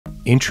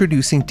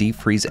Introducing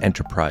DFreeze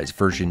Enterprise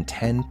version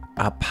 10,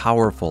 a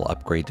powerful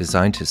upgrade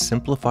designed to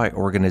simplify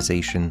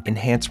organization,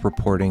 enhance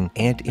reporting,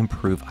 and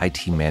improve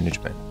IT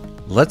management.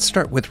 Let's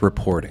start with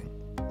reporting.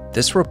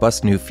 This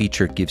robust new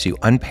feature gives you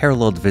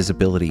unparalleled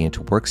visibility into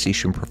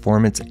workstation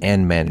performance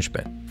and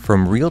management.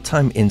 From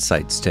real-time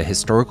insights to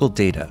historical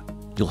data,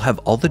 you'll have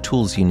all the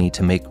tools you need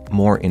to make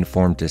more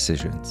informed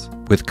decisions.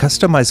 With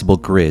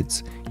customizable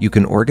grids, you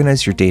can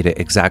organize your data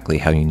exactly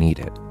how you need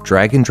it.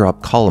 Drag and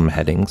drop column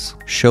headings,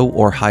 show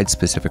or hide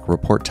specific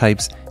report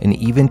types, and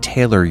even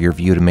tailor your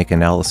view to make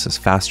analysis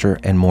faster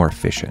and more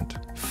efficient.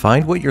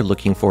 Find what you're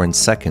looking for in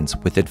seconds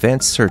with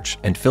advanced search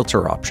and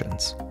filter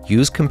options.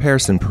 Use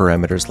comparison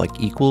parameters like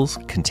equals,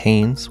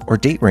 contains, or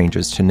date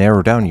ranges to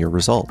narrow down your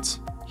results.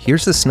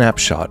 Here's a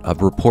snapshot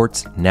of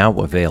reports now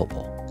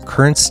available.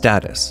 Current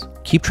status.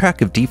 Keep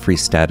track of defreeze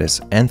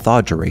status and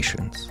thaw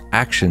durations.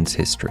 Actions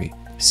history.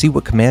 See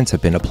what commands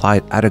have been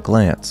applied at a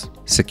glance.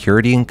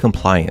 Security and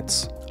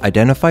compliance.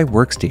 Identify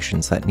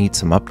workstations that need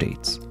some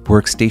updates.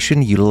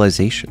 Workstation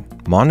utilization.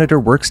 Monitor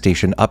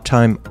workstation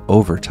uptime,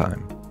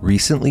 overtime.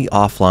 Recently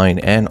offline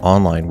and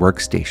online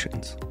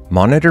workstations.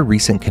 Monitor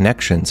recent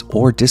connections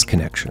or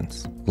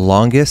disconnections.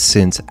 Longest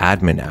since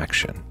admin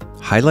action.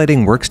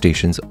 Highlighting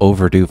workstations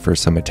overdue for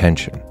some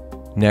attention.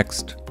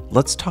 Next,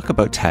 let's talk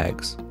about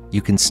tags.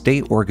 You can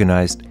stay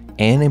organized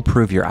and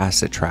improve your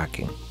asset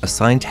tracking.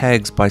 Assign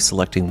tags by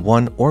selecting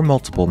one or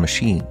multiple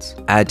machines.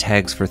 Add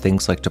tags for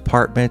things like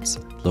departments,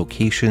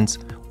 locations,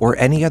 or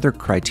any other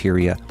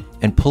criteria,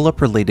 and pull up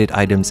related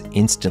items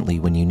instantly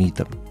when you need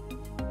them.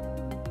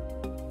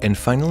 And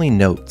finally,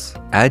 notes.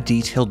 Add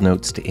detailed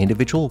notes to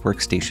individual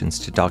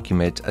workstations to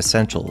document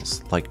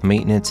essentials like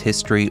maintenance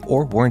history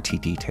or warranty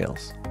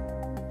details.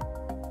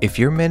 If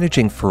you're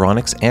managing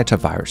Phoronix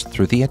antivirus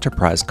through the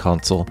Enterprise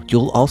console,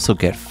 you'll also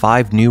get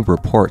 5 new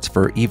reports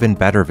for even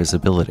better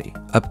visibility.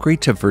 Upgrade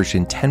to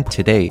version 10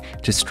 today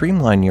to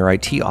streamline your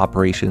IT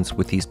operations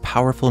with these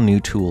powerful new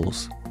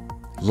tools.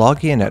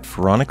 Log in at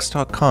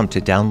phoronix.com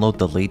to download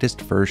the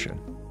latest version.